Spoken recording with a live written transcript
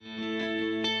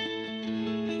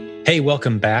Hey,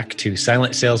 welcome back to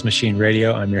Silent Sales Machine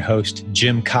Radio. I'm your host,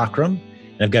 Jim Cockrum,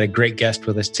 and I've got a great guest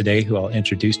with us today who I'll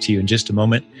introduce to you in just a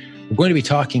moment. We're going to be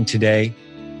talking today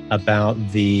about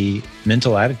the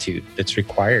mental attitude that's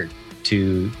required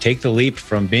to take the leap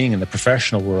from being in the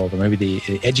professional world or maybe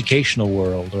the educational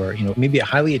world or maybe a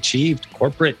highly achieved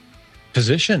corporate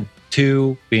position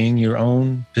to being your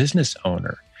own business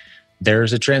owner.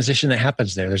 There's a transition that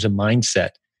happens there. There's a mindset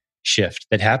shift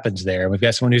that happens there. We've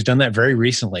got someone who's done that very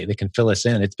recently that can fill us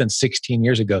in. It's been 16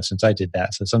 years ago since I did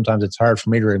that. So sometimes it's hard for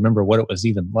me to remember what it was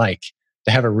even like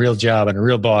to have a real job and a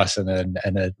real boss and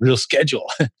a real schedule.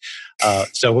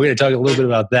 So we're going to talk a little bit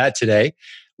about that today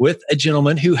with a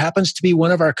gentleman who happens to be one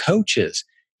of our coaches.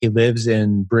 He lives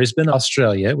in Brisbane,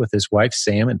 Australia with his wife,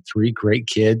 Sam, and 3 great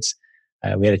kids.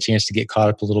 We had a chance to get caught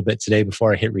up a little bit today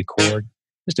before I hit record.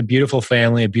 Just a beautiful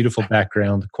family, a beautiful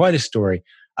background, quite a story.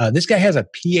 This guy has a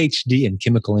PhD in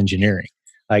chemical engineering.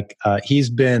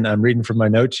 I'm reading from my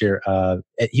notes here.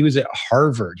 He was at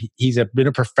Harvard. He's been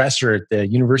a professor at the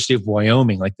University of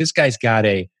Wyoming. This guy's got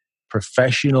a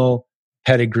professional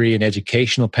pedigree, an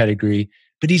educational pedigree,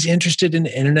 but he's interested in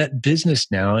internet business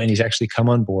now. And he's actually come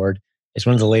on board as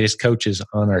one of the latest coaches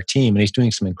on our team. And he's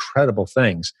doing some incredible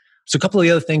things. So a couple of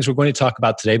the other things we're going to talk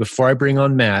about today before I bring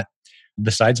on Matt,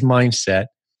 besides mindset,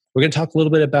 we're going to talk a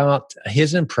little bit about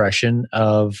his impression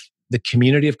of the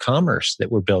community of commerce that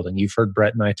we're building. You've heard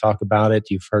Brett and I talk about it.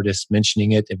 You've heard us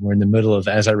mentioning it. And we're in the middle of,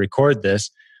 as I record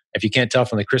this, if you can't tell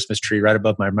from the Christmas tree right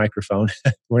above my microphone,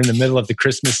 we're in the middle of the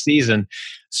Christmas season.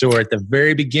 So we're at the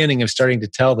very beginning of starting to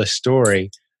tell the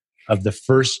story of the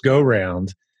first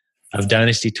go-round of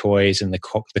Dynasty Toys and the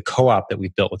co-op that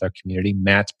we've built with our community.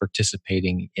 Matt's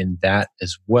participating in that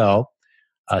as well.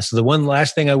 So the one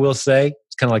last thing I will say,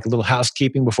 it's kind of like a little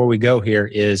housekeeping before we go here,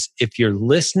 is if you're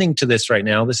listening to this right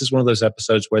now, this is one of those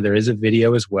episodes where there is a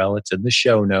video as well. It's in the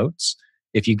show notes.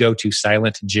 If you go to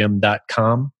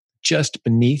silentjim.com, just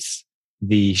beneath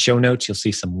the show notes, you'll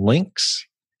see some links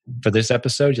for this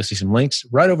episode. You'll see some links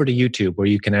right over to YouTube where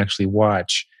you can actually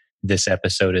watch this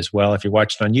episode as well. If you're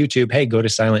watching on YouTube, hey, go to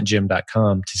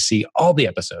silentjim.com to see all the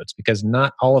episodes because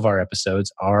not all of our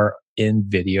episodes are in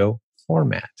video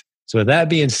format. So with that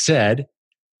being said,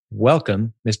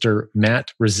 welcome, Mr.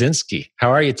 Matt Rosinski. How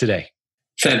are you today?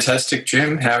 Fantastic,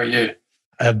 Jim. How are you?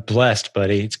 I'm blessed,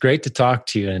 buddy. It's great to talk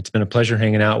to you. And it's been a pleasure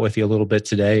hanging out with you a little bit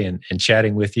today and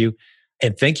chatting with you.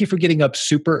 And thank you for getting up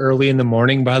super early in the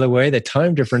morning, by the way. The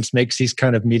time difference makes these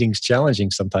kind of meetings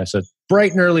challenging sometimes. So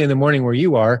bright and early in the morning where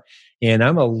you are. And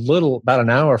I'm about an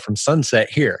hour from sunset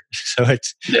here. So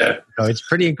it's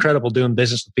pretty incredible doing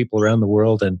business with people around the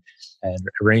world and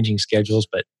arranging schedules.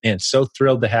 But man, so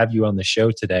thrilled to have you on the show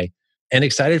today and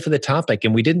excited for the topic.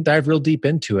 And we didn't dive real deep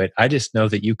into it. I just know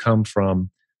that you come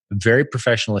from a very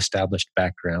professional, established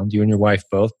background. You and your wife,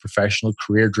 both professional,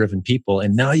 career-driven people.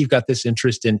 And now you've got this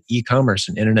interest in e-commerce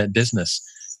and internet business.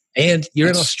 And you're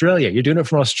in Australia. You're doing it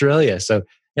from Australia. So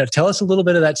tell us a little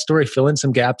bit of that story. Fill in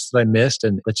some gaps that I missed.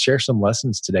 And let's share some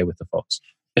lessons today with the folks.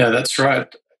 Yeah, that's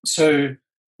right. So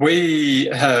we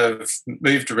have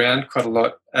moved around quite a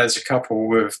lot as a couple.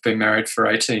 We've been married for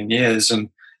 18 years and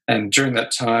during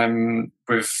that time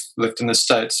we've lived in the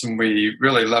States and we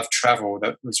really love travel.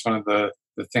 That was one of the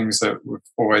things that we've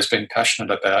always been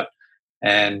passionate about.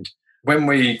 And when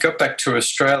we got back to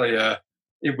Australia,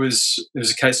 it was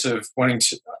a case of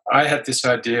I had this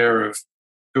idea of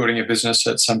building a business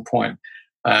at some point,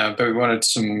 but we wanted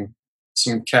some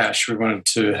cash. We wanted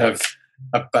to have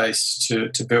a base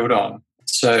to build on.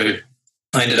 So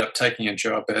I ended up taking a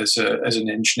job as an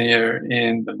engineer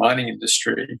in the mining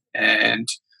industry, and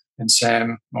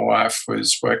Sam, my wife,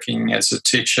 was working as a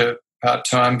teacher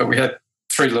part-time, but we had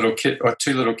 2 little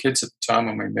kids at the time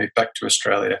when we moved back to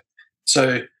Australia.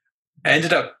 So I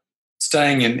ended up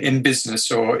staying in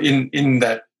business or in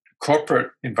that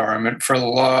corporate environment for a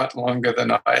lot longer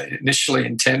than I initially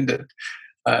intended.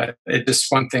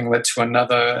 One thing led to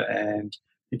another, and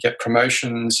you get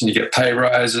promotions and you get pay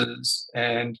rises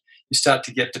and you start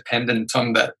to get dependent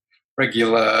on that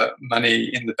regular money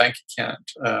in the bank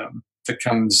account that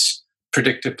comes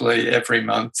predictably every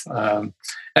month.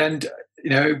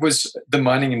 It was the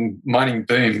mining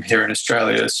boom here in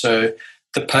Australia. So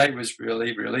the pay was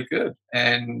really, really good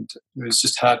and it was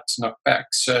just hard to knock back.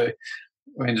 So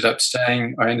I ended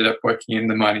up working in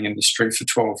the mining industry for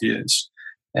 12 years.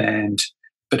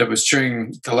 But it was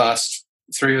during the last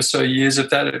 3 or so years of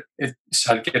that, it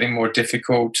started getting more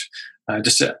difficult,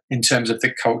 just in terms of the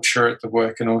culture at the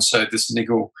work, and also this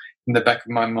niggle in the back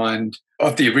of my mind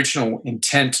of the original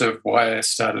intent of why I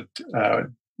started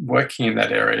working in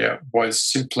that area was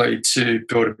simply to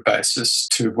build a basis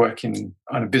to work on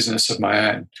a business of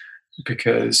my own,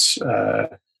 because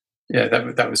yeah,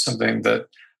 that was something that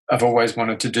I've always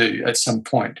wanted to do at some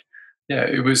point. Yeah,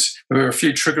 there were a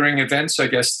few triggering events. I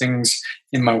guess things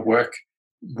in my work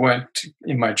weren't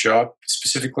in my job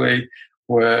specifically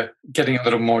were getting a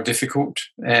little more difficult,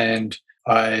 and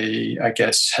I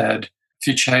guess had a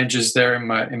few changes there in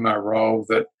my role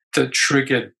that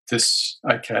triggered this.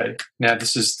 Okay, now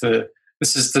this is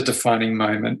the defining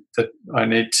moment that I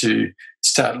need to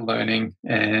start learning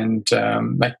and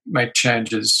make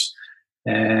changes.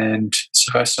 And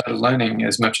so I started learning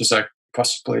as much as I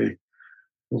possibly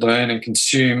learn and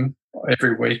consume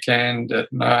every weekend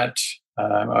at night.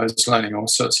 I was learning all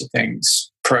sorts of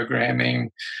things,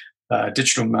 programming,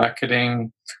 digital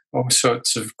marketing, all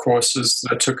sorts of courses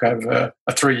that I took over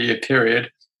a 3-year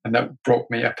period. And that brought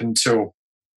me up until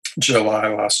July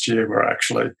last year, where I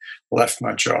actually left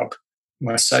my job,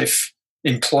 my safe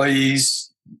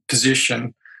employee's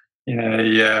position in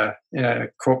a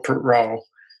corporate role,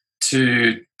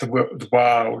 to the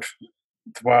wild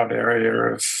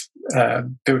area of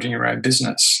building your own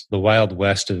business. The wild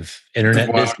west of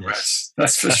internet business. West,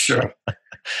 that's for sure.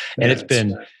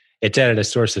 And it's added a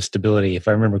source of stability. If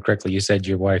I remember correctly, you said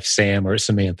your wife, Sam or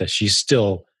Samantha, she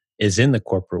still is in the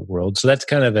corporate world. So that's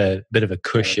kind of a bit of a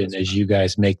cushion as you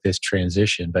guys make this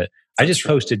transition. But I just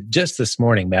posted just this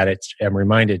morning, Matt, I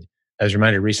was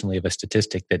reminded recently of a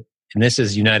statistic that, and this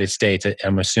is United States,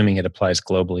 I'm assuming it applies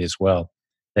globally as well,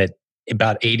 that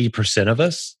about 80% of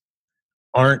us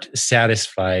aren't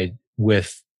satisfied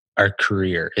with our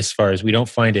career, as far as we don't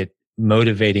find it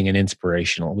motivating and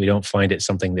inspirational. We don't find it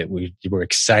something that we're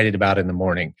excited about in the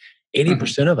morning.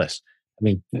 80% of us. I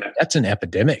mean, that's an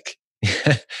epidemic.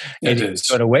 It is.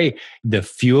 So in a way, the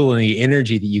fuel and the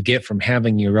energy that you get from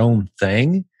having your own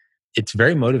thing, it's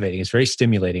very motivating. It's very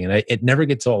stimulating. And it never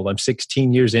gets old. I'm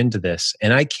 16 years into this,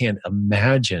 and I can't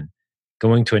imagine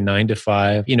going to a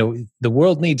 9-to-5. The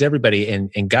world needs everybody,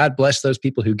 and God bless those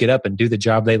people who get up and do the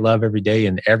job they love every day.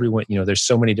 And everyone, there's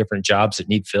so many different jobs that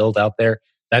need filled out there.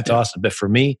 That's awesome. But for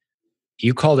me,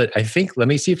 you called it, I think, let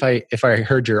me see if I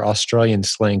heard your Australian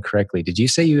slang correctly. Did you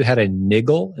say you had a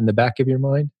niggle in the back of your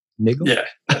mind? Niggle? Yeah.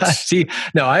 See,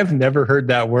 no, I've never heard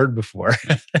that word before.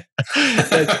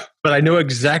 But I know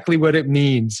exactly what it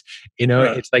means.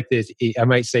 Right. It's like this, I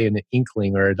might say an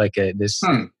inkling, or like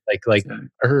like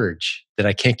urge that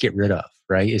I can't get rid of,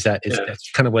 right?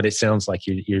 That's kind of what it sounds like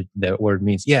that word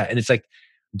means. Yeah. And it's like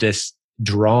this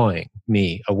drawing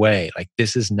me away. Like,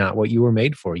 this is not what you were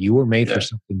made for. You were made for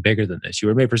something bigger than this. You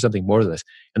were made for something more than this.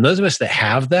 And those of us that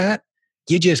have that,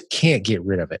 you just can't get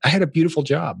rid of it. I had a beautiful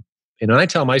job. And I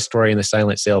tell my story in the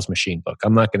Silent Sales Machine book.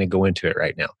 I'm not going to go into it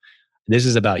right now. This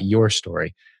is about your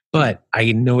story. But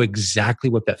I know exactly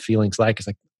what that feeling's like. It's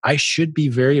like, I should be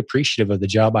very appreciative of the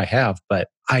job I have, but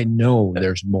I know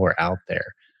there's more out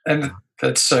there. And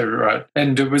that's so right.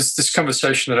 And it was this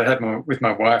conversation that I had with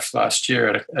my wife last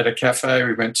year at a cafe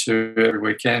we went to every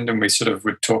weekend, and we sort of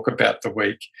would talk about the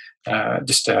week,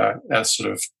 just our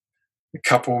sort of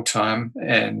couple time.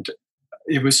 And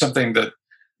it was something that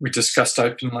we discussed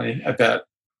openly about.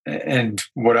 And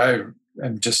what I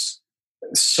am just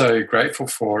so grateful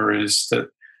for is that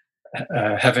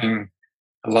having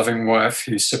a loving wife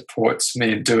who supports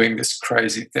me in doing this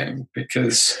crazy thing,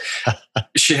 because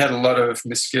she had a lot of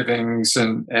misgivings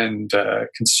and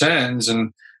concerns,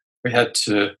 and we had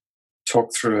to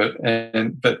talk through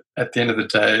it. But at the end of the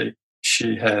day,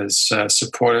 she has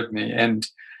supported me. And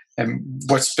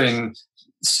what's been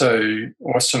so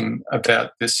awesome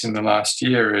about this in the last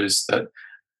year is that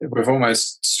we've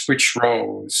almost switched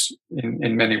roles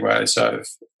in many ways.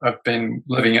 I've been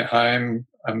living at home.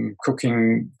 I'm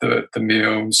cooking the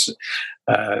meals.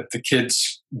 The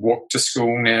kids walk to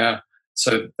school now.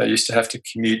 So they used to have to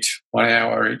commute 1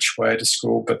 hour each way to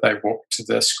school, but they walk to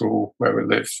their school where we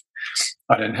live.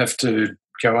 I didn't have to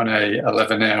go on a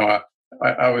 11-hour.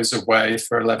 I was away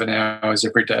for 11 hours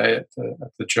every day at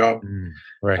the job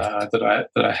that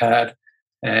I had.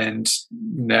 And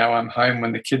now I'm home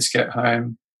when the kids get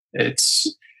home. It's,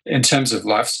 in terms of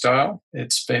lifestyle,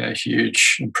 it's been a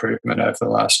huge improvement over the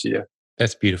last year.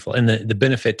 That's beautiful. And the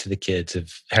benefit to the kids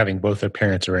of having both their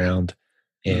parents around,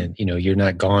 and you're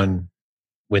not gone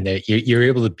when you're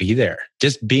able to be there.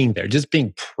 Just being there, just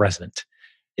being present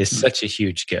is such a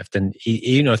huge gift. And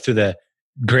through the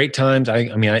great times,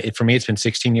 for me, it's been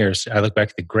 16 years. I look back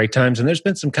at the great times, and there's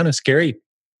been some kind of scary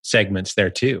segments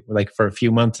there too. Like, for a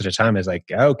few months at a time, it's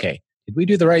like, okay, did we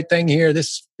do the right thing here?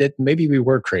 That maybe we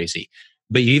were crazy.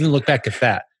 But you even look back at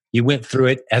that. You went through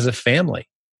it as a family.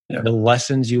 Yeah. The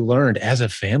lessons you learned as a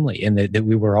family, and that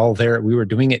we were all there. We were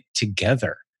doing it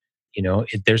together.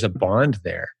 There's a bond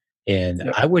there,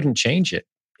 and I wouldn't change it.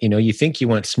 You think you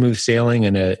want smooth sailing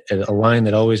and a line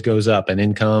that always goes up, and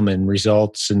income and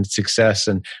results and success,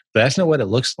 but that's not what it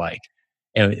looks like.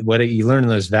 And what you learn in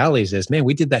those valleys is, man,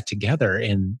 we did that together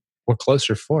and we're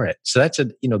closer for it. So that's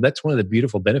one of the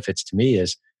beautiful benefits to me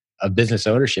is of business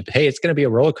ownership. Hey, it's going to be a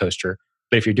roller coaster,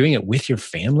 but if you're doing it with your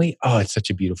family, oh, it's such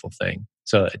a beautiful thing.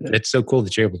 So it's so cool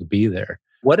that you're able to be there.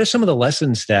 What are some of the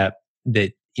lessons that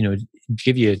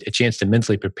give you a chance to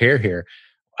mentally prepare here?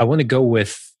 I want to go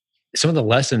with some of the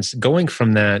lessons going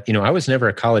from that. I was never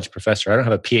a college professor. I don't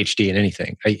have a PhD in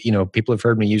anything. People have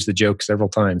heard me use the joke several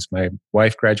times. My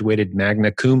wife graduated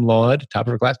magna cum laude, top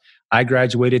of her class. I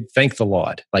graduated, thank the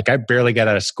Lord. Like I barely got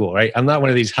out of school, right? I'm not one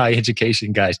of these high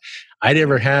education guys. I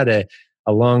never had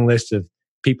a long list of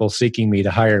people seeking me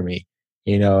to hire me.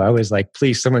 I was like,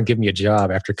 please, someone give me a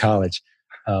job after college.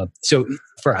 So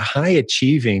for a high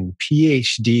achieving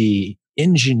PhD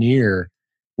engineer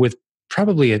with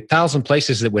probably 1,000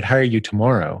 places that would hire you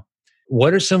tomorrow,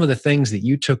 what are some of the things that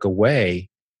you took away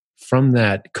from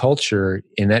that culture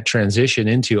in that transition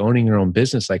into owning your own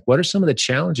business? Like, what are some of the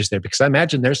challenges there? Because I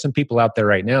imagine there's some people out there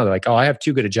right now, they're like, oh, I have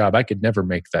too good a job. I could never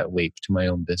make that leap to my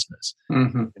own business.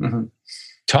 Mm-hmm, mm-hmm.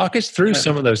 Talk us through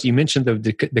some of those. You mentioned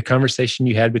the conversation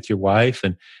you had with your wife,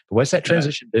 and what's that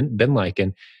transition been like?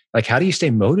 And like, how do you stay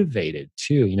motivated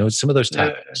too? Some of those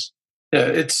topics. Yeah,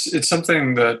 it's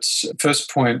something that,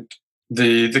 first point,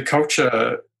 the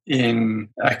culture in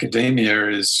academia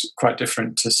is quite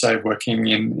different to, say, working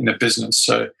in a business.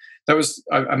 So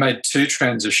I made two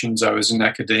transitions. I was in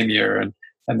academia,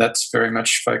 and that's very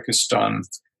much focused on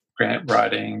grant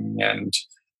writing and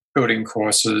building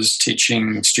courses,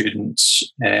 teaching students,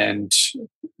 and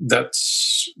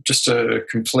that's just a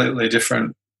completely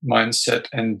different mindset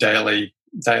and daily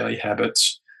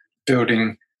habits.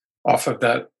 Building off of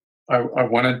that, I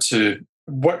wanted to.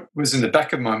 What was in the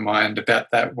back of my mind about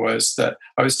that was that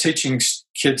I was teaching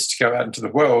kids to go out into the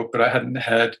world, but I hadn't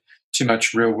had too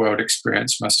much real world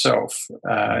experience myself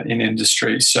in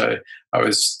industry. So I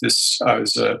was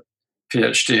a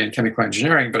PhD in chemical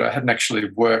engineering, but I hadn't actually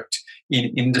worked in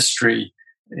industry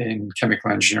in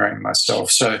chemical engineering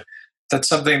myself. So that's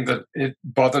something that it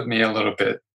bothered me a little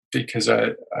bit because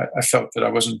I felt that I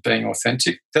wasn't being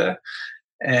authentic there.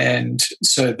 And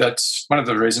so that's one of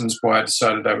the reasons why I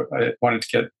decided I wanted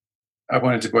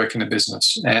to work in a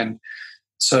business. And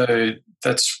so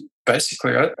that's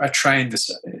basically, I trained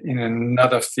this in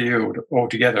another field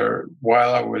altogether.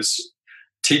 While I was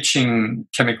teaching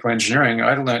chemical engineering,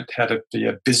 I learned how to be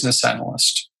a business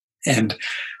analyst. And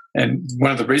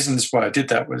one of the reasons why I did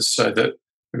that was so that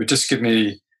it would just give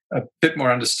me a bit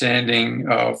more understanding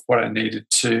of what I needed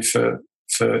to for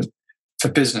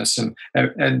business.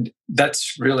 And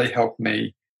that's really helped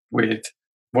me with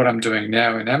what I'm doing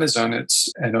now in Amazon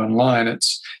and online.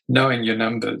 It's knowing your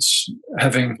numbers,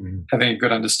 having a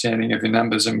good understanding of your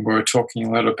numbers. And we were talking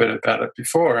a little bit about it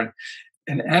before.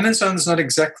 And Amazon's not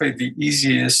exactly the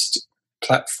easiest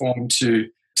platform to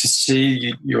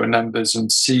see your numbers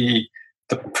and see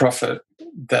the profit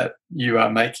that you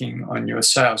are making on your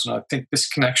sales. And I think this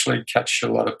can actually catch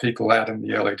a lot of people out in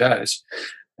the early days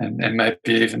and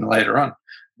maybe even later on,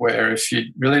 where if you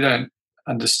really don't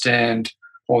understand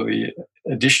all the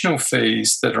additional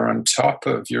fees that are on top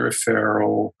of your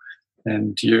referral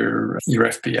and your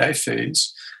FBA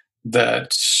fees,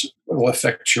 that will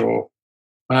affect your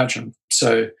margin.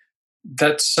 So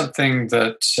that's something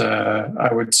that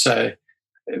I would say,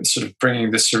 sort of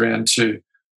bringing this around to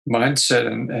mindset,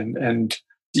 and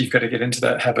you've got to get into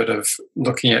that habit of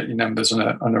looking at your numbers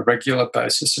on a regular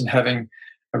basis and having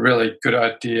a really good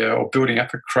idea or building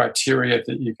up a criteria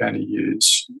that you're going to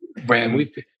use when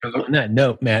on that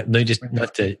note, Matt, just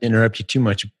not to interrupt you too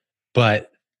much,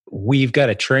 but we've got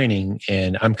a training,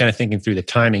 and I'm kind of thinking through the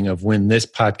timing of when this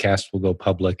podcast will go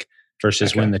public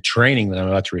versus when the training that I'm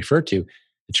about to refer to.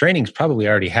 The training's probably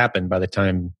already happened by the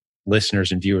time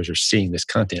listeners and viewers are seeing this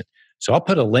content. So I'll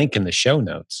put a link in the show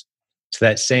notes to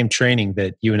that same training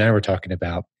that you and I were talking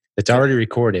about that's already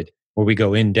recorded, where we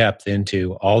go in depth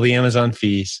into all the Amazon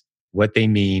fees, what they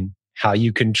mean, how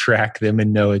you can track them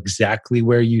and know exactly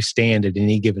where you stand at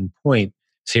any given point.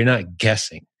 So you're not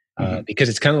guessing. Because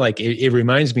it's kind of like, it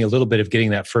reminds me a little bit of getting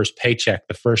that first paycheck,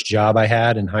 the first job I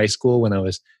had in high school when I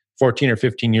was 14 or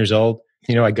 15 years old.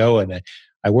 I go and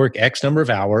I work X number of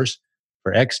hours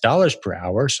for X dollars per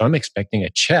hour. So I'm expecting a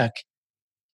check.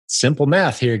 Simple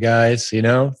math here, guys,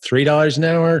 $3 an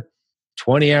hour,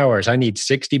 20 hours. I need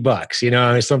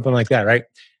 $60, something like that, right?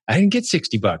 I didn't get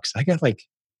 $60. I got like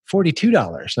 $42.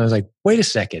 And I was like, wait a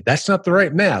second, that's not the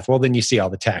right math. Well, then you see all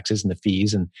the taxes and the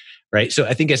fees. And right? So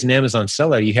I think as an Amazon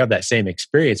seller, you have that same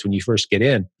experience when you first get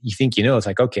in. You think, it's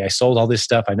like, okay, I sold all this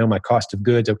stuff. I know my cost of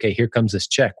goods. Okay, here comes this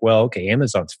check. Well, okay,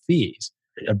 Amazon's fees,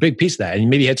 a big piece of that. And you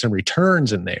maybe had some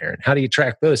returns in there. And how do you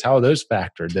track those? How are those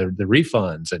factored? The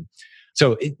refunds. And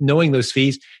so knowing those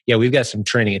fees, we've got some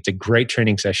training. It's a great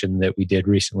training session that we did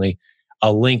recently.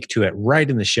 I'll link to it right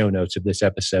in the show notes of this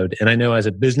episode. And I know as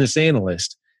a business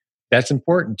analyst, that's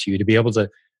important to you to be able to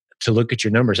look at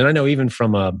your numbers. And I know even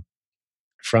from a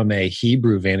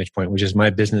Hebrew vantage point, which is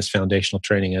my business foundational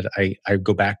training, I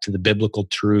go back to the biblical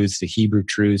truths, the Hebrew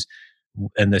truths,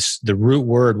 and the root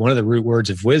word. One of the root words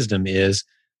of wisdom is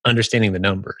understanding the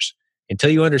numbers.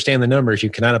 Until you understand the numbers, you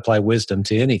cannot apply wisdom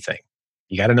to anything.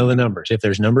 You got to know the numbers. If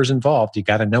there's numbers involved, you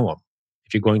got to know them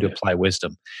if you're going to apply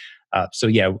wisdom.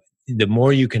 The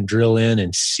more you can drill in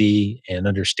and see and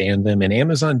understand them, and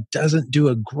Amazon doesn't do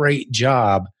a great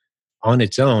job on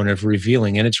its own of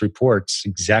revealing in its reports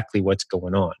exactly what's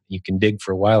going on. You can dig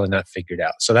for a while and not figure it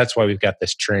out. So that's why we've got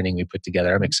this training we put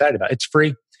together. I'm excited about it. It's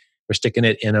free. We're sticking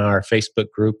it in our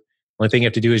Facebook group. Only thing you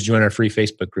have to do is join our free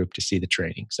Facebook group to see the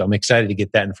training. So I'm excited to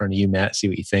get that in front of you, Matt, see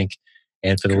what you think,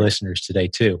 and for the listeners today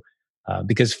too.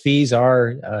 Because fees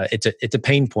are, it's a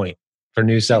pain point for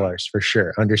new sellers for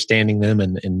sure, understanding them.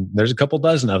 And there's a couple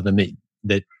dozen of them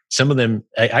that some of them,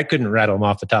 I couldn't rattle them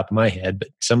off the top of my head, but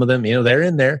some of them, they're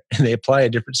in there and they apply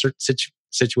at different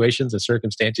situations and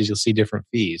circumstances. You'll see different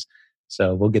fees.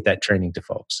 So we'll get that training to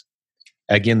folks.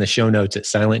 Again, the show notes at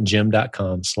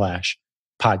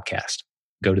silentjim.com/podcast.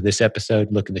 Go to this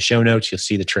episode, look at the show notes, you'll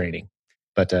see the training.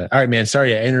 But all right, man,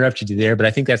 sorry I interrupted you there, but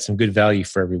I think that's some good value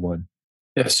for everyone.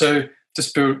 Yeah, so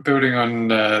just building on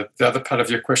the other part of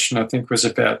your question, I think was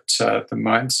about the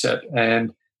mindset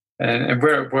and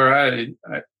where I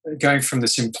going from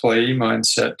this employee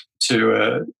mindset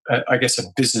to I guess a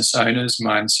business owner's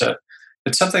mindset.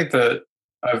 It's something that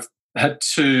I've had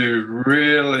to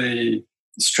really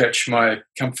stretch my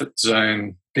comfort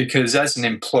zone, because as an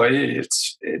employee,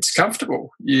 it's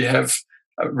comfortable. You have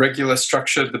a regular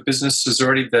structure. The business is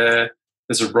already there.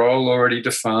 There's a role already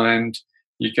defined.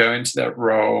 You go into that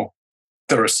role.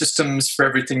 There are systems for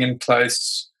everything in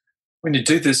place. When you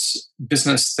do this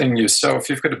business thing yourself,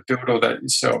 you've got to build all that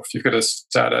yourself. You've got to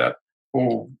start out,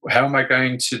 how am I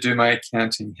going to do my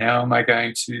accounting? How am I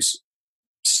going to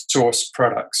source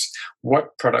products?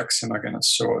 What products am I going to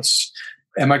source?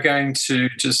 Am I going to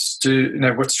just do,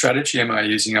 what strategy am I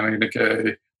using? Am I going to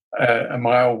go a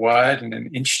mile wide and an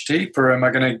inch deep, or am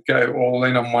I going to go all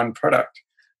in on one product?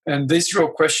 And these are all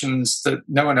questions that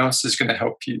no one else is going to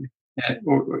help you.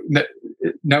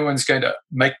 No one's going to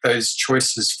make those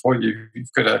choices for you.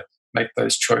 You've got to make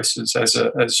those choices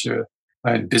as your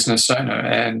own business owner.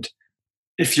 And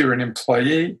if you're an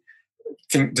employee, I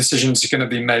think decisions are going to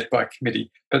be made by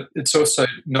committee. But it's also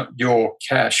not your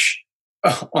cash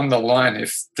on the line.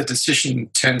 If the decision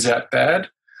turns out bad,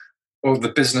 or the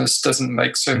business doesn't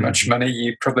make so much money,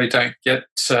 you probably don't get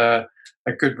a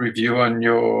good review on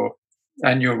your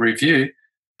annual review.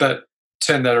 But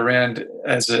turn that around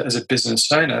as a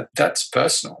business owner, that's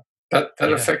personal. That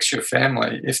affects your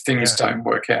family if things don't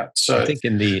work out. So I think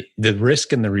in the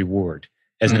risk and the reward,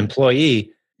 as an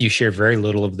employee, you share very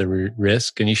little of the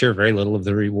risk and you share very little of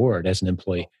the reward as an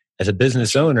employee. As a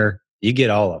business owner, you get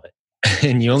all of it,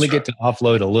 and you only get to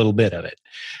offload a little bit of it.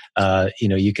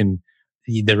 You can.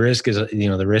 The risk is,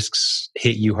 the risks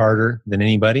hit you harder than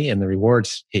anybody, and the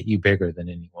rewards hit you bigger than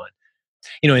anyone.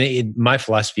 My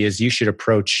philosophy is you should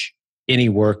approach any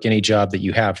work, any job that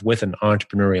you have with an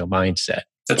entrepreneurial mindset.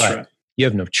 That's right. You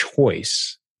have no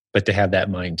choice but to have that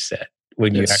mindset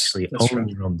when you actually own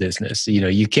your own business.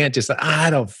 You can't just,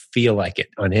 I don't feel like it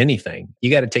on anything.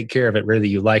 You got to take care of it whether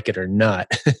you like it or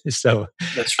not. So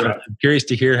that's right. I'm curious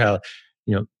to hear how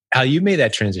you made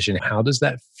that transition. How does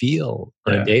that feel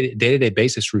on a day-to-day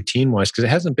basis, routine-wise? Because it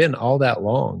hasn't been all that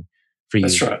long for you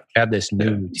to have this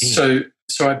new routine.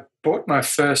 So I bought my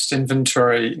first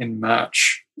inventory in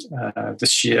March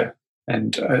this year.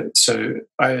 And so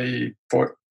I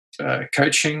bought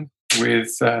coaching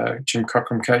with Jim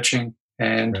Cockram Coaching,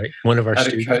 and one of our had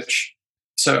students. A coach.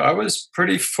 So I was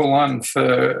pretty full on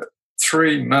for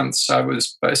 3 months. I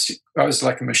was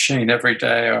like a machine every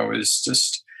day. I was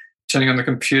just turning on the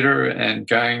computer and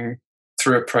going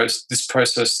through this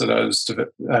process that I was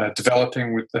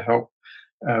developing with the help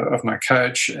of my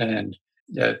coach, and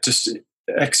just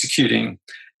executing.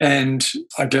 And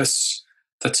I guess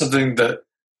that's something that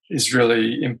is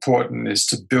really important, is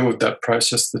to build that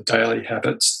process, the daily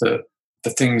habits, the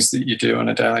things that you do on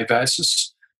a daily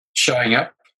basis, showing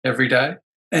up every day.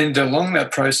 And along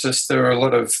that process, there are a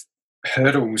lot of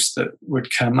hurdles that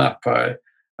would come up. I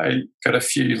got a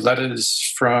few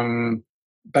letters from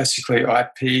basically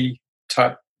IP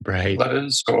type Right.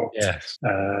 letters, or Yes.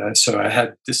 so I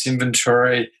had this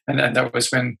inventory, and that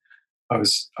was when I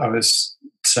was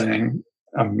saying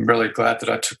I'm really glad that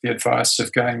I took the advice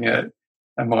of going a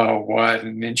mile wide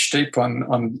and an inch deep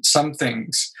on some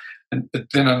things,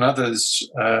 but then on others,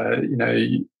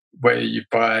 where you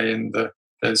buy in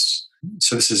there's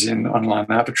so this is in online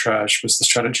arbitrage was the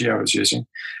strategy I was using,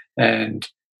 and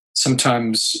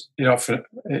sometimes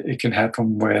it can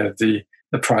happen where the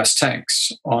price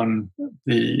tanks on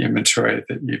the inventory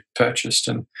that you purchased,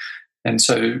 and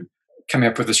so coming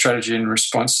up with a strategy in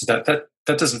response to that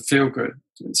doesn't feel good.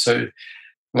 So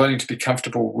learning to be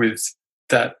comfortable with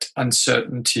that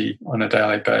uncertainty on a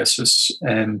daily basis,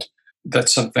 and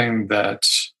that's something that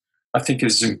I think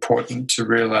is important to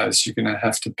realize. You're going to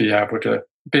have to be able to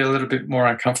be a little bit more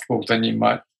uncomfortable than you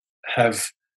might have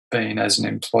been as an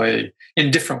employee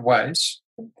in different ways.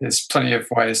 There's plenty of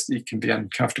ways that you can be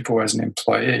uncomfortable as an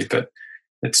employee, but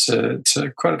it's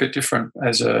quite a bit different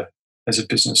as a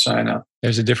business owner.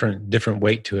 There's a different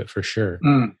weight to it for sure.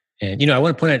 Mm. And I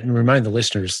want to point out and remind the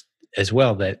listeners as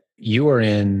well that you are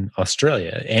in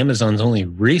Australia. Amazon's only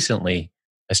recently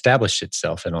established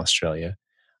itself in Australia.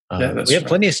 We have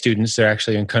plenty of students that are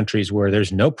actually in countries where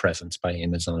there's no presence by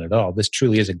Amazon at all. This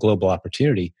truly is a global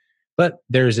opportunity, but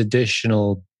there's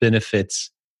additional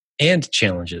benefits and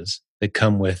challenges that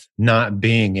come with not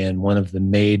being in one of the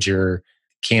major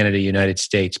Canada, United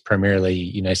States, primarily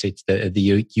United States,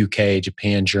 the UK,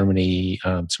 Japan, Germany,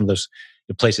 some of those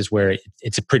places where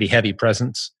it's a pretty heavy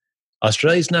presence.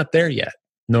 Australia's not there yet,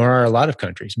 nor are a lot of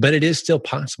countries, but it is still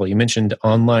possible. You mentioned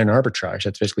online arbitrage.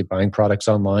 That's basically buying products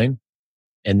online.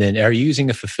 And then are you using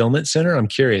a fulfillment center? I'm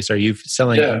curious. Are you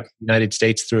selling in the United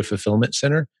States through a fulfillment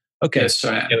center? Okay. Yes,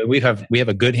 I am. We have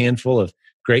a good handful of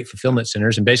great fulfillment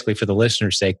centers. And basically for the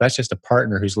listener's sake, that's just a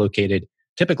partner who's located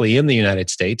typically in the United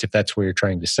States, if that's where you're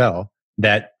trying to sell,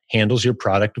 that handles your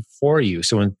product for you.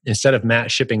 So instead of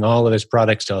Matt shipping all of his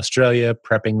products to Australia,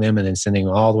 prepping them, and then sending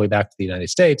them all the way back to the United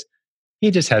States, he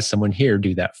just has someone here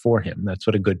do that for him. That's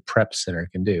what a good prep center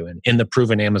can do. And in the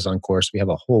Proven Amazon course, we have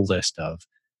a whole list of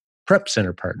prep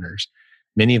center partners.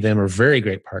 Many of them are very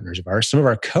great partners of ours. Some of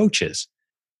our coaches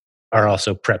are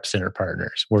also prep center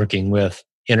partners, working with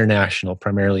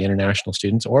primarily international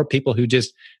students, or people who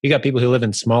you got people who live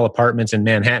in small apartments in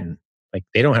Manhattan. Like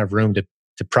they don't have room to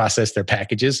process their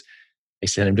packages. They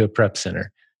send them to a prep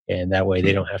center. And that way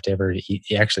they don't have to ever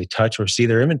actually touch or see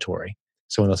their inventory.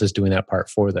 Someone else is doing that part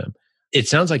for them. It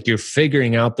sounds like you're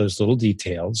figuring out those little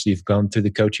details. You've gone through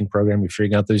the coaching program. You're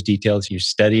figuring out those details. You're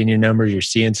studying your numbers. You're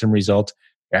seeing some results.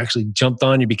 You actually jumped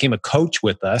on. You became a coach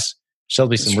with us.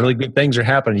 Shelby, some really good things are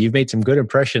happening. You've made some good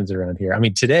impressions around here. I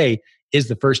mean, today is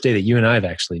the first day that you and I have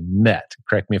actually met.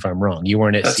 Correct me if I'm wrong. You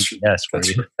weren't at CES, were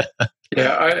you? Yeah,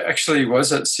 I actually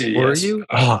was at CES. Were you?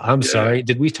 Oh, I'm sorry.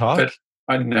 Did we talk? But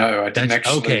I know. I didn't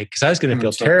actually. Okay, because I was going to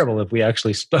feel terrible if we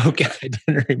actually spoke. I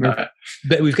didn't remember. No.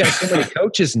 But we've got so many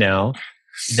coaches now,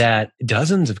 that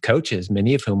dozens of coaches,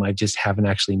 many of whom I just haven't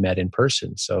actually met in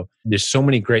person. So there's so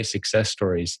many great success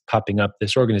stories popping up.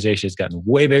 This organization has gotten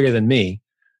way bigger than me,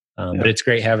 but it's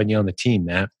great having you on the team,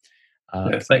 Matt.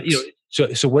 But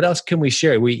so what else can we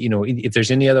share? If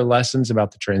there's any other lessons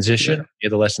about the transition, any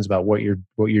other lessons about what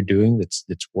you're doing that's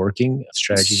working,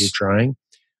 strategies you're trying.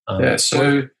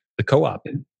 So the co-op.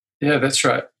 Yeah, that's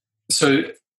right. So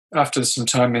after some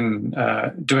time in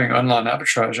doing online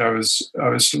arbitrage, I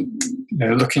was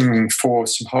looking for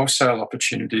some wholesale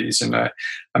opportunities, and I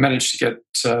managed to get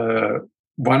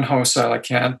one wholesale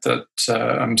account that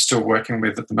I'm still working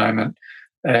with at the moment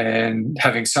and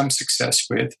having some success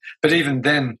with. But even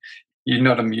then, you're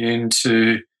not immune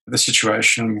to the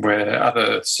situation where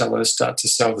other sellers start to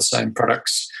sell the same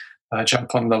products,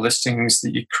 jump on the listings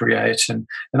that you create, and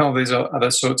all these other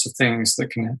sorts of things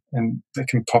that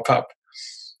can pop up.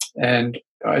 And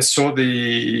I saw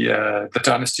the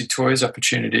Dynasty Toys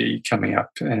opportunity coming up,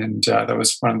 and that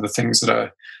was one of the things that I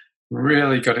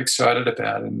really got excited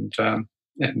about, and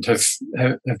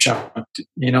have jumped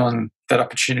in on that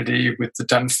opportunity with the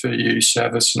Done For You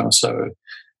service, and also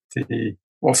the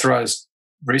authorized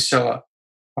reseller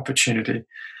opportunity.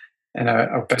 And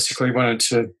I basically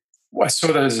I saw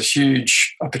that as a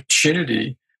huge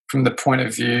opportunity from the point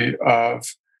of view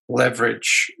of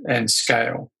leverage and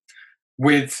scale.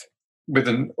 With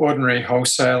an ordinary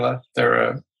wholesaler, there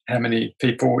are how many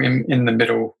people in the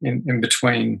middle, in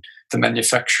between the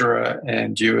manufacturer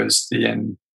and you as the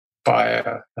end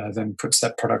buyer, then puts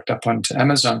that product up onto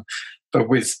Amazon. But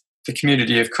with the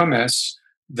community of commerce,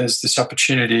 there's this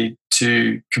opportunity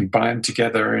to combine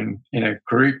together in a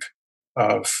group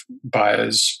of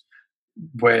buyers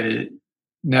where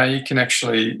now you can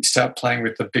actually start playing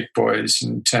with the big boys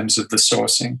in terms of the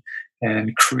sourcing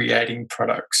and creating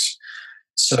products.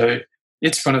 So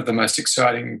it's one of the most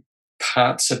exciting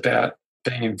parts about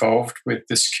being involved with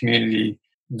this community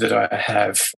that I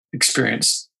have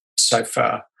experienced so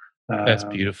far. That's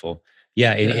beautiful.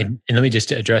 Yeah, Yeah. and let me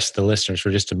just address the listeners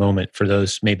for just a moment. For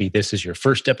those, maybe this is your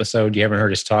first episode, you haven't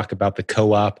heard us talk about the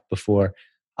co-op before.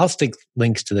 I'll stick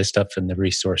links to this stuff in the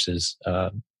resources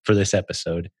for this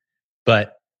episode.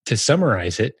 But to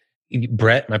summarize it,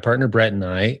 Brett, my partner Brett, and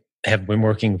I have been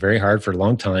working very hard for a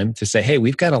long time to say, hey,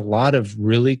 we've got a lot of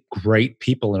really great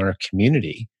people in our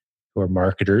community who are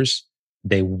marketers.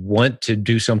 They want to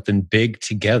do something big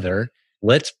together.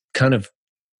 Let's kind of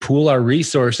pool our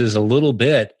resources a little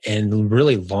bit and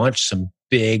really launch some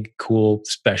big, cool,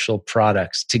 special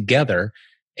products together.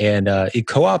 And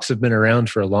co-ops have been around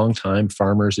for a long time.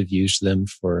 Farmers have used them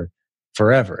for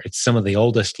forever. It's some of the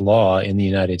oldest law in the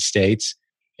United States.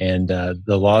 And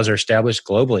the laws are established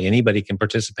globally. Anybody can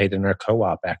participate in our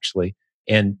co-op, actually.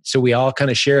 And so we all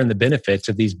kind of share in the benefits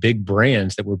of these big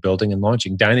brands that we're building and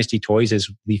launching. Dynasty Toys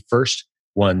is the first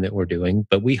one that we're doing,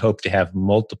 but we hope to have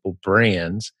multiple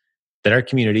brands that our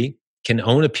community can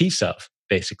own a piece of,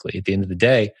 basically, at the end of the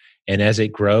day. And as it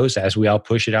grows, as we all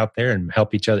push it out there and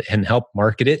help each other and help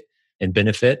market it and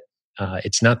benefit,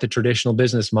 it's not the traditional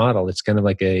business model. It's kind of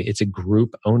like it's a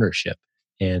group ownership.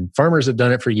 And farmers have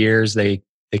done it for years. They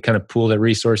kind of pool their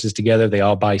resources together. They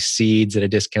all buy seeds at a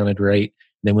discounted rate.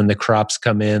 And then when the crops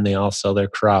come in, they all sell their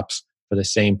crops for the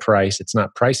same price. It's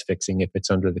not price fixing if it's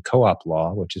under the co-op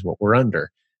law, which is what we're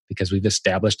under, because we've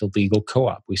established a legal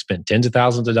co-op. We spent tens of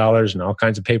thousands of dollars and all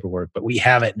kinds of paperwork, but we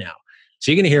have it now.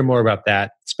 So you're going to hear more about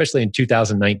that, especially in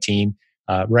 2019.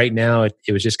 Right now, it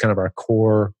was just kind of our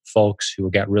core folks who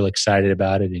got real excited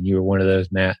about it, and you were one of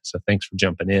those, Matt. So thanks for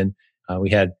jumping in. We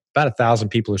had about 1,000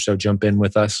 people or so jump in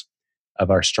with us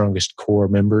of our strongest core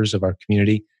members of our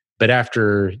community. But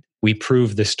after we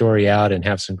prove the story out and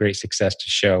have some great success to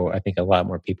show, I think a lot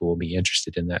more people will be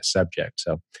interested in that subject.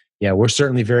 So yeah, we're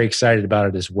certainly very excited about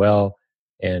it as well.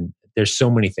 And there's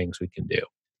so many things we can do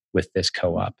with this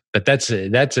co-op. But that's a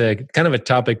kind of a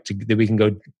topic that we can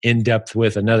go in depth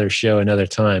with another show, another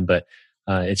time. But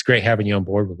it's great having you on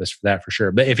board with us for that, for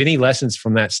sure. But if any lessons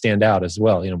from that stand out as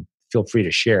well, feel free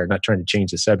to share. Not trying to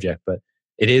change the subject, but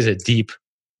it is a deep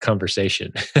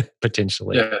conversation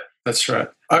potentially. Yeah, that's right.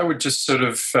 I would just sort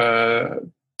of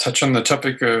touch on the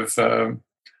topic of,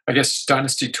 I guess,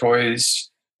 Dynasty Toys.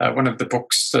 One of the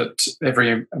books that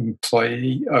every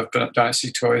employee of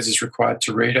Dynasty Toys is required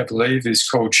to read, I believe, is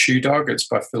called Shoe Dog. It's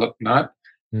by Philip Knight,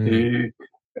 who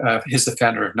is the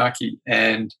founder of Nike.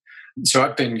 And so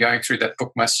I've been going through that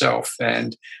book myself,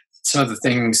 and some of the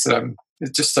things that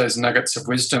just those nuggets of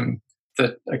wisdom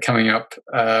that are coming up.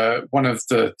 One of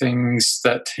the things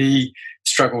that he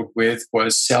struggled with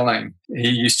was selling. He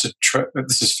used to,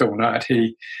 this is Phil Knight,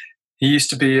 he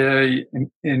used to be an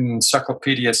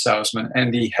encyclopedia salesman,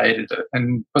 and he hated it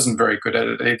and wasn't very good at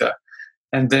it either.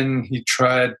 And then he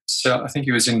tried, I think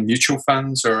he was in mutual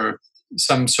funds or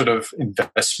some sort of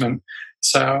investment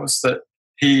sales that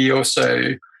he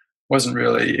also wasn't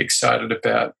really excited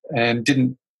about,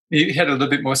 and he had a little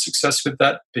bit more success with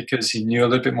that because he knew a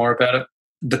little bit more about it.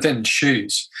 But then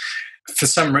shoes. For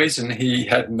some reason, he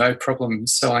had no problem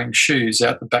selling shoes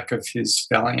out the back of his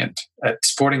Valiant at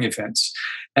sporting events.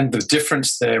 And the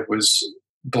difference there was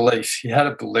belief. He had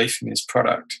a belief in his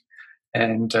product.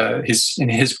 And in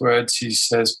his words, he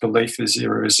says, belief is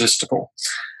irresistible.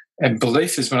 And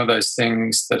belief is one of those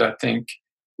things that I think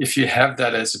if you have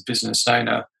that as a business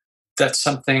owner, that's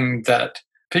something that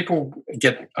people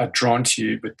are drawn to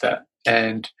you with that.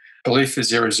 And belief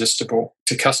is irresistible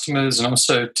to customers and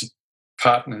also to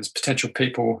partners, potential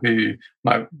people who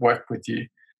might work with you.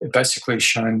 It basically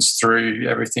shines through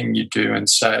everything you do and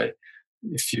say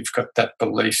if you've got that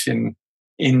belief in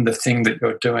the thing that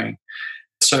you're doing.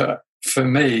 So for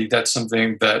me, that's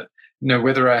something that,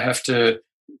 whether I have to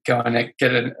go and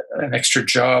get an extra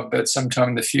job at some time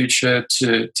in the future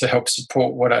to help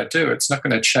support what I do, it's not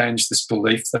going to change this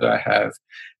belief that I have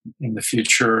in the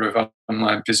future of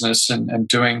online business and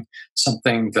doing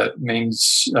something that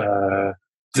means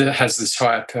that has this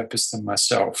higher purpose than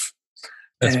myself.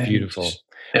 That's beautiful.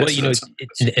 Well,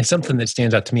 and something that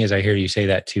stands out to me as I hear you say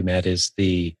that too, Matt, is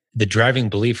the driving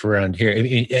belief around here. I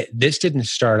mean, this didn't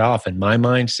start off in my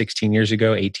mind 16 years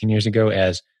ago, 18 years ago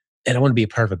and I want to be a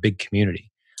part of a big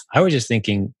community. I was just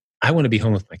thinking, I want to be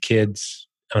home with my kids.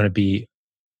 I want to be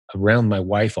around my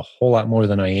wife a whole lot more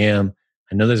than I am.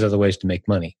 I know there's other ways to make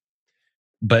money.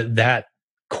 But that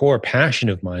core passion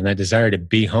of mine, that desire to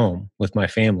be home with my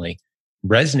family,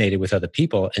 resonated with other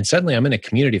people. And suddenly I'm in a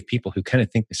community of people who kind of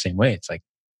think the same way. It's like,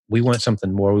 we want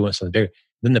something more, we want something bigger.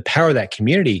 Then the power of that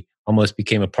community almost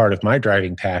became a part of my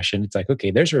driving passion. It's like,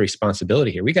 okay, there's a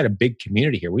responsibility here. We got a big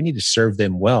community here. We need to serve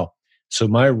them well. So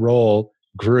my role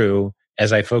grew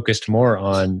as I focused more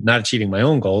on not achieving my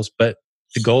own goals, but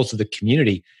the goals of the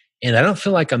community. And I don't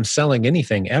feel like I'm selling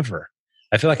anything ever.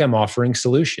 I feel like I'm offering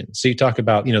solutions. So you talk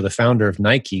about, the founder of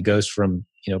Nike goes from,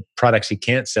 products he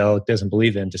can't sell, doesn't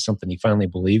believe in, to something he finally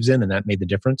believes in, and that made the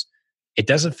difference. It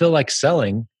doesn't feel like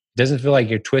selling. It doesn't feel like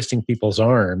you're twisting people's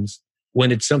arms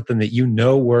when it's something that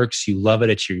works, you love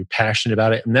it, you're passionate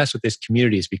about it. And that's what this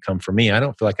community has become for me. I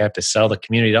don't feel like I have to sell the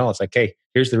community at all. It's like, hey,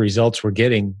 here's the results we're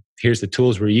getting. Here's the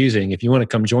tools we're using. If you want to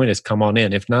come join us, come on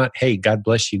in. If not, hey, God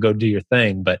bless you, go do your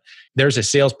thing. But there's a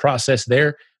sales process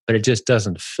there, but it just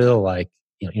doesn't feel like,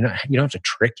 you don't have to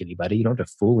trick anybody. You don't have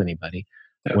to fool anybody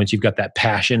once you've got that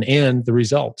passion and the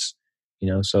results.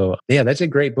 So yeah, that's a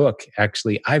great book.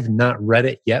 Actually, I've not read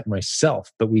it yet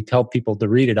myself, but we tell people to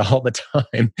read it all the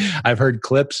time. I've heard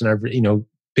clips and I've,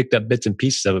 picked up bits and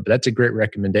pieces of it, but that's a great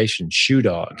recommendation. Shoe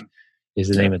Dog is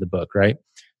the name of the book, right?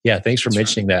 Yeah. Thanks for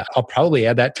mentioning that. I'll probably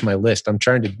add that to my list. I'm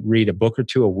trying to read a book or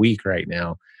two a week right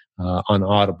now on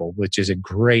Audible, which is a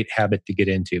great habit to get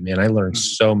into. Man, I learned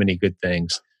so many good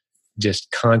things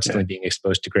just constantly being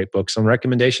exposed to great books on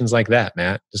recommendations like that,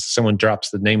 Matt. Just someone drops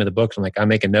the name of the book. I'm like, I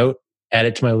make a note, add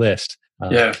it to my list.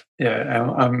 I'm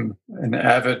an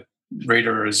avid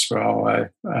reader as well.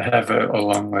 I have a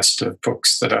long list of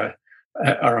books that are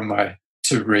on my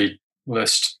to read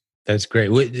list. That's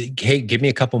great. Hey, give me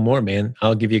a couple more, man.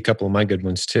 I'll give you a couple of my good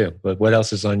ones too. But what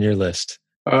else is on your list?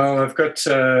 I've got,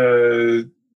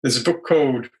 there's a book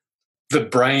called The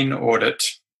Brain Audit.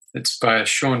 It's by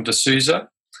Sean D'Souza.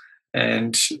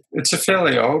 And it's a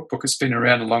fairly old book. It's been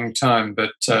around a long time,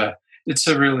 but it's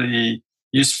a really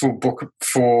useful book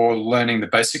for learning the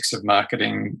basics of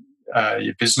marketing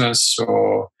your business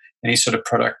or any sort of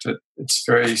product. It's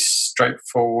very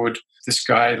straightforward. This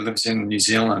guy lives in New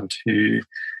Zealand who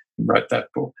wrote that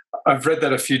book. I've read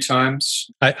that a few times.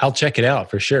 I'll check it out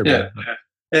for sure. Yeah.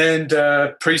 And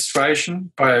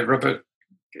Persuasion by Robert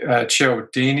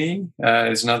Cialdini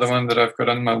is another one that I've got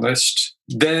on my list.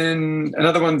 Then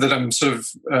another one that I'm sort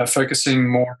of focusing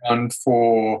more on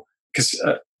because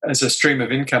as a stream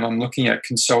of income, I'm looking at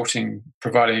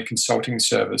providing a consulting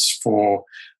service for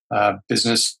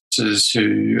businesses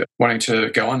who wanting to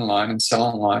go online and sell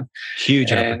online.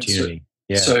 Huge opportunity.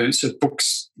 So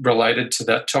books related to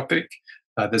that topic.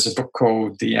 There's a book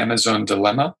called The Amazon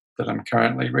Dilemma that I'm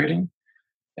currently reading.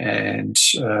 And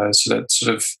so that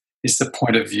sort of is the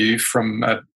point of view from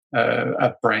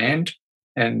a brand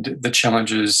and the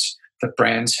challenges that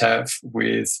brands have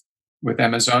with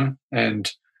Amazon and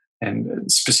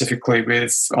specifically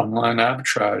with online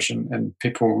arbitrage and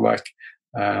people like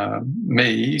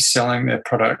me selling their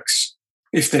products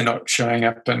if they're not showing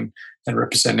up and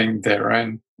representing their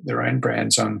own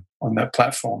brands on that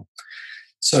platform.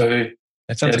 So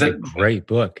that sounds like a great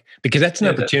book, because that's an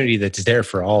opportunity that's there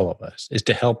for all of us, is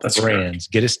to help brands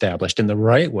get established in the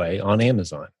right way on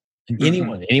Amazon. And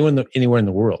anyone anywhere in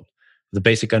the world, the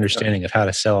basic understanding of how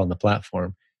to sell on the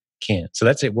platform can. So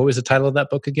that's it. What was the title of that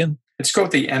book again? It's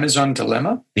called The Amazon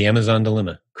Dilemma. The Amazon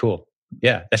Dilemma. Cool.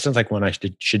 Yeah, that sounds like one I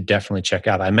should definitely check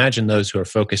out. I imagine those who are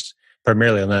focused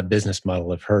primarily on that business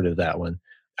model have heard of that one.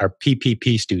 Our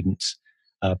PPP students,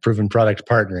 proven product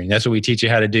partnering. That's what we teach you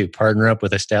how to do. Partner up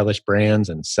with established brands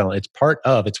and sell. It's one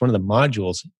of the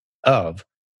modules of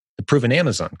the Proven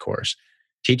Amazon course.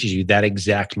 Teaches you that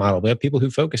exact model. We have people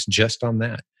who focus just on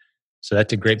that. So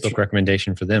that's a great book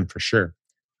recommendation for them, for sure.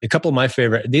 A couple of my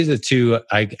favorite, these are the two,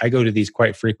 I go to these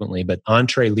quite frequently, but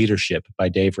EntreLeadership by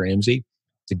Dave Ramsey.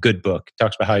 It's a good book. It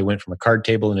talks about how he went from a card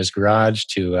table in his garage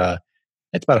to,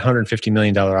 it's about a $150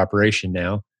 million operation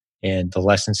now, and the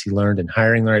lessons he learned in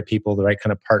hiring the right people, the right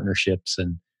kind of partnerships,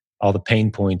 and all the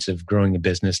pain points of growing a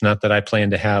business. Not that I plan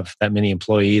to have that many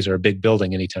employees or a big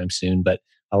building anytime soon, but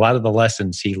a lot of the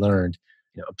lessons he learned,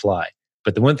 apply.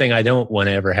 But the one thing I don't want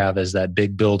to ever have is that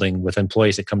big building with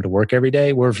employees that come to work every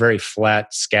day. We're a very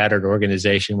flat, scattered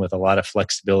organization with a lot of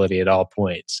flexibility at all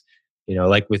points.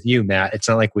 Like with you, Matt, it's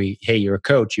not like hey, you're a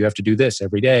coach, you have to do this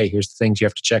every day. Here's the things you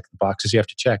have to check, the boxes you have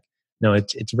to check. No,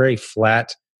 it's a very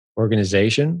flat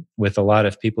organization with a lot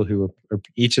of people who are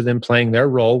each of them playing their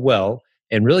role well,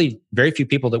 and really very few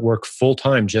people that work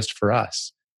full-time just for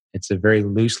us. It's a very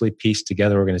loosely pieced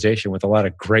together organization with a lot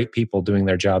of great people doing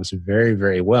their jobs very,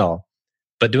 very well,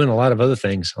 but doing a lot of other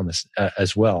things on this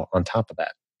as well on top of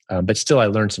that. But still, I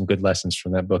learned some good lessons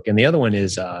from that book. And the other one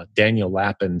is Daniel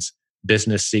Lapin's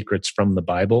Business Secrets from the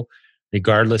Bible.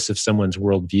 Regardless of someone's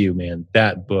worldview, man,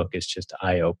 that book is just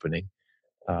eye-opening.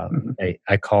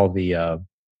 I call the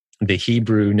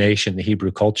Hebrew nation, the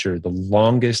Hebrew culture, the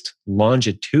longest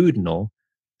longitudinal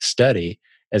study.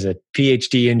 As a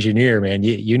PhD engineer, man,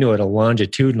 you know what a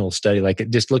longitudinal study, like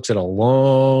it just looks at a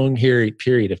long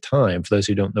period of time, for those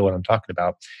who don't know what I'm talking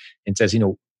about, and says,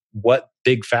 what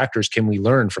big factors can we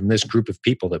learn from this group of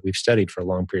people that we've studied for a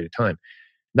long period of time?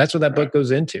 That's what that book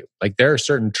goes into. Like, there are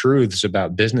certain truths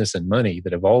about business and money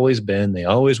that have always been, they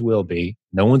always will be.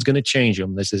 No one's going to change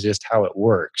them. This is just how it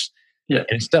works. Yeah.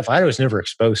 And it's stuff I was never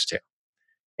exposed to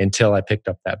until I picked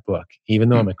up that book. Even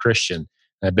though I'm a Christian,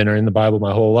 I've been in the Bible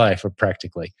my whole life, or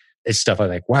practically. It's stuff I'm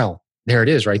like, wow, there it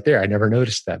is right there. I never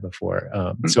noticed that before.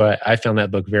 So I found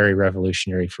that book very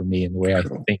revolutionary for me in the way I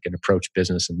think and approach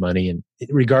business and money. And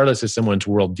regardless of someone's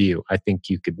worldview, I think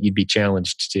you'd be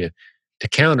challenged to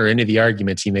counter any of the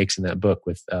arguments he makes in that book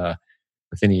with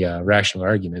any rational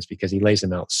arguments, because he lays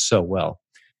them out so well.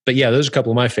 But yeah, those are a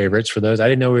couple of my favorites. For those, I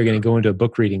didn't know we were going to go into a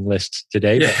book reading list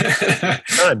today.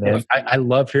 But man, I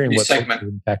love hearing what books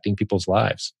are impacting people's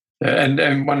lives.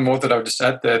 And one more that I would just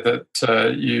add there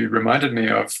that you reminded me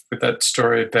of, with that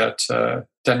story about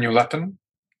Daniel Lapin.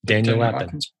 Daniel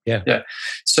Lapin. Yeah.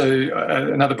 So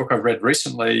another book I've read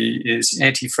recently is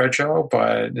Anti-Fragile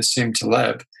by Nassim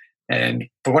Taleb.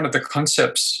 But one of the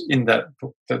concepts in that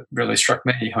book that really struck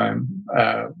me home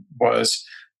was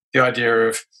the idea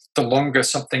of the longer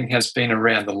something has been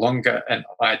around, the longer an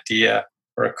idea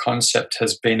or a concept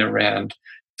has been around,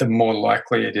 the more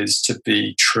likely it is to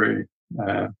be true.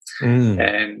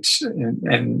 And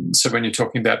so when you're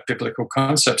talking about biblical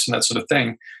concepts and that sort of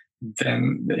thing,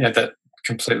 then that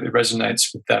completely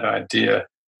resonates with that idea.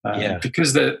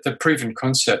 Because the proven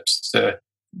concepts,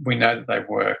 we know that they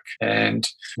work, and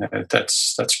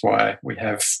that's why we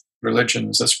have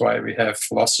religions. That's why we have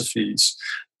philosophies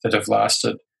that have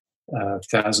lasted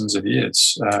thousands of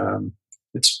years.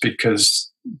 It's because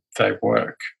they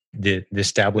work. The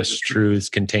established truths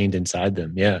contained inside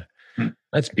them. Yeah,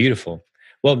 that's beautiful.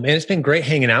 Well, man, it's been great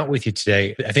hanging out with you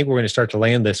today. I think we're going to start to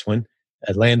land this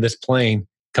plane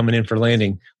coming in for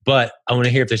landing. But I want to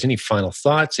hear if there's any final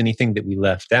thoughts, anything that we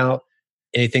left out.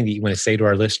 Anything that you want to say to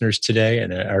our listeners today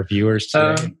and our viewers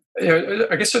today?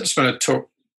 I guess I just want to talk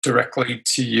directly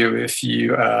to you. If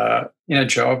you are in a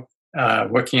job,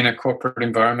 working in a corporate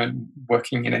environment,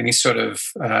 working in any sort of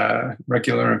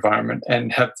regular environment,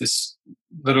 and have this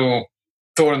little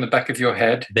thought in the back of your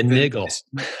head, the niggle,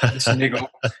 this niggle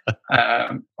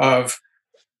of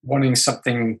wanting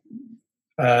something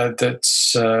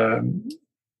that's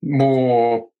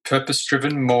more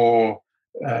purpose-driven, more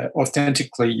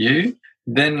authentically you,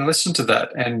 then listen to that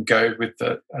and go with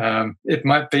it. It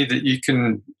might be that you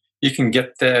can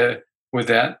get there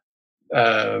without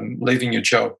leaving your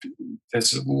job.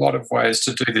 There's a lot of ways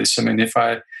to do this. I mean, if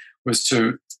I was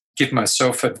to give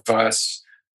myself advice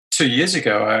 2 years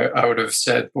ago, I would have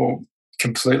said, well,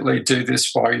 completely do this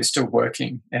while you're still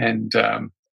working, and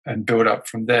build up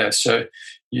from there. So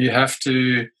you have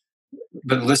to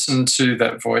listen to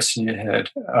that voice in your head,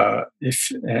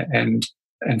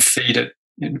 and feed it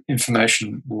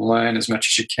information, learn as much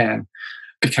as you can,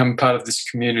 become part of this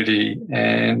community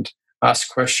and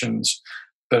ask questions,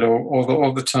 but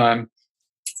all the time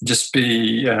just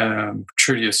be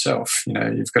true to yourself.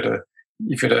 You've got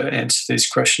to answer these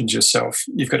questions yourself.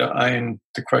 You've got to own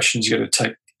the questions. You've got to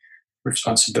take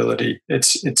responsibility.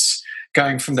 It's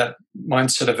going from that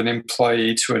mindset of an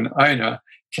employee to an owner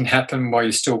can happen while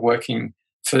you're still working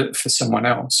for someone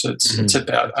else. It's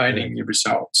about owning your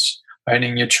results,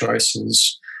 owning your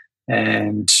choices,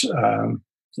 and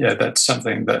that's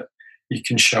something that you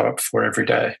can show up for every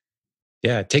day.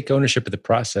 Yeah, take ownership of the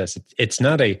process. It's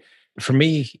not for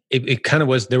me, it kind of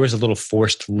was, there was a little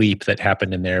forced leap that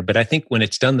happened in there, but I think when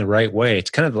it's done the right way, it's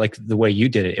kind of like the way you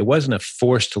did it. It wasn't a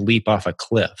forced leap off a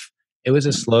cliff. It was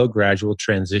a slow, gradual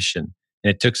transition, and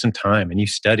it took some time, and you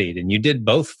studied, and you did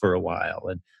both for a while.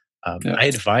 And I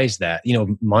advise that,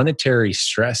 monetary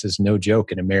stress is no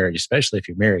joke in a marriage, especially if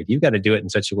you're married. You've got to do it in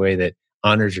such a way that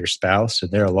honors your spouse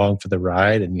and they're along for the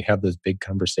ride, and you have those big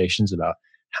conversations about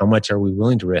how much are we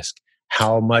willing to risk?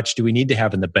 How much do we need to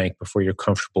have in the bank before you're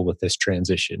comfortable with this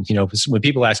transition? When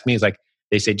people ask me, it's like,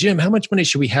 they say, Jim, how much money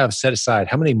should we have set aside?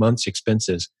 How many months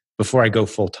expenses before I go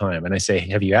full time? And I say,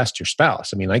 have you asked your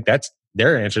spouse? I mean, like, that's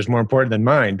their answer is more important than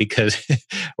mine, because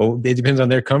it depends on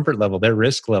their comfort level, their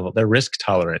risk level, their risk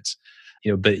tolerance.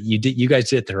 But you guys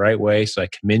did it the right way. So I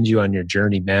commend you on your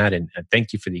journey, Matt, and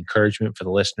thank you for the encouragement for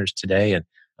the listeners today. And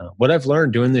what I've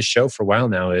learned doing this show for a while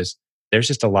now is there's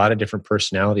just a lot of different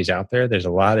personalities out there. There's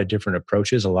a lot of different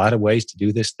approaches, a lot of ways to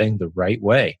do this thing the right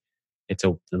way.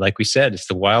 Like we said, it's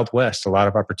the Wild West, a lot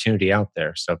of opportunity out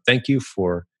there. So thank you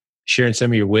for sharing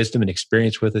some of your wisdom and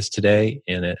experience with us today.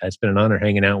 And it's been an honor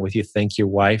hanging out with you. Thank your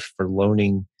wife for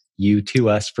loaning you to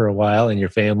us for a while and your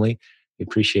family. We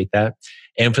appreciate that.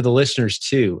 And for the listeners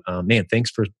too, man,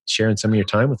 thanks for sharing some of your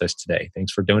time with us today.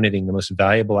 Thanks for donating the most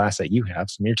valuable asset you have,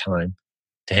 some of your time,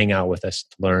 to hang out with us,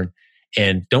 to learn.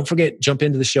 And don't forget, jump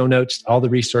into the show notes, all the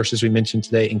resources we mentioned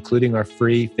today, including our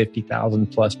free 50,000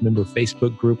 plus member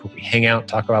Facebook group where we hang out,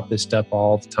 talk about this stuff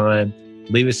all the time.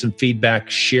 Leave us some feedback,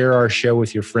 share our show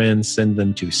with your friends, send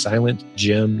them to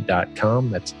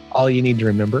silentjim.com. That's all you need to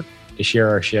remember to share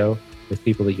our show with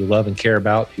people that you love and care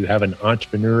about who have an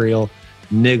entrepreneurial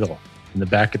niggle in the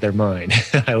back of their mind.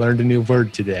 I learned a new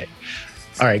word today.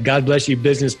 All right. God bless you,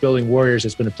 business building warriors.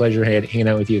 It's been a pleasure hanging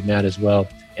out with you, Matt, as well.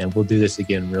 And we'll do this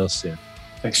again real soon.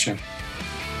 Thanks, Jim.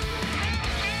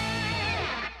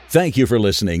 Thank you for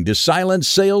listening to Silent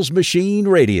Sales Machine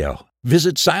Radio.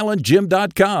 Visit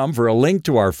silentjim.com for a link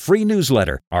to our free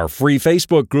newsletter, our free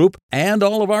Facebook group, and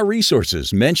all of our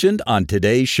resources mentioned on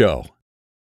today's show.